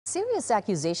Serious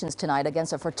accusations tonight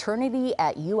against a fraternity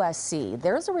at USC.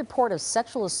 There's a report of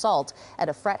sexual assault at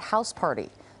a frat house party.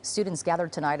 Students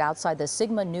gathered tonight outside the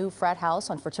Sigma Nu frat house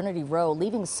on Fraternity Row,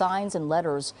 leaving signs and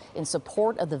letters in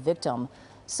support of the victim.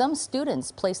 Some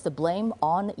students placed the blame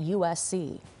on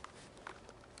USC.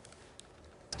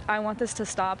 I want this to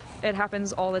stop. It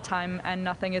happens all the time and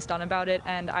nothing is done about it,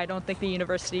 and I don't think the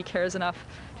university cares enough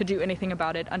to do anything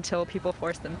about it until people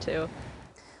force them to.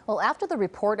 Well, after the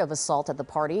report of assault at the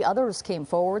party, others came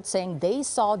forward saying they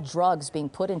saw drugs being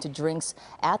put into drinks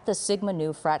at the Sigma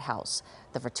Nu frat house.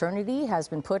 The fraternity has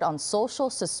been put on social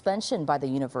suspension by the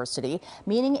university,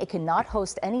 meaning it cannot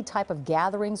host any type of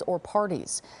gatherings or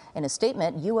parties. In a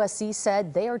statement, USC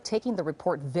said they are taking the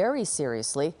report very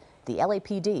seriously. The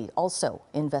LAPD also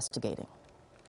investigating.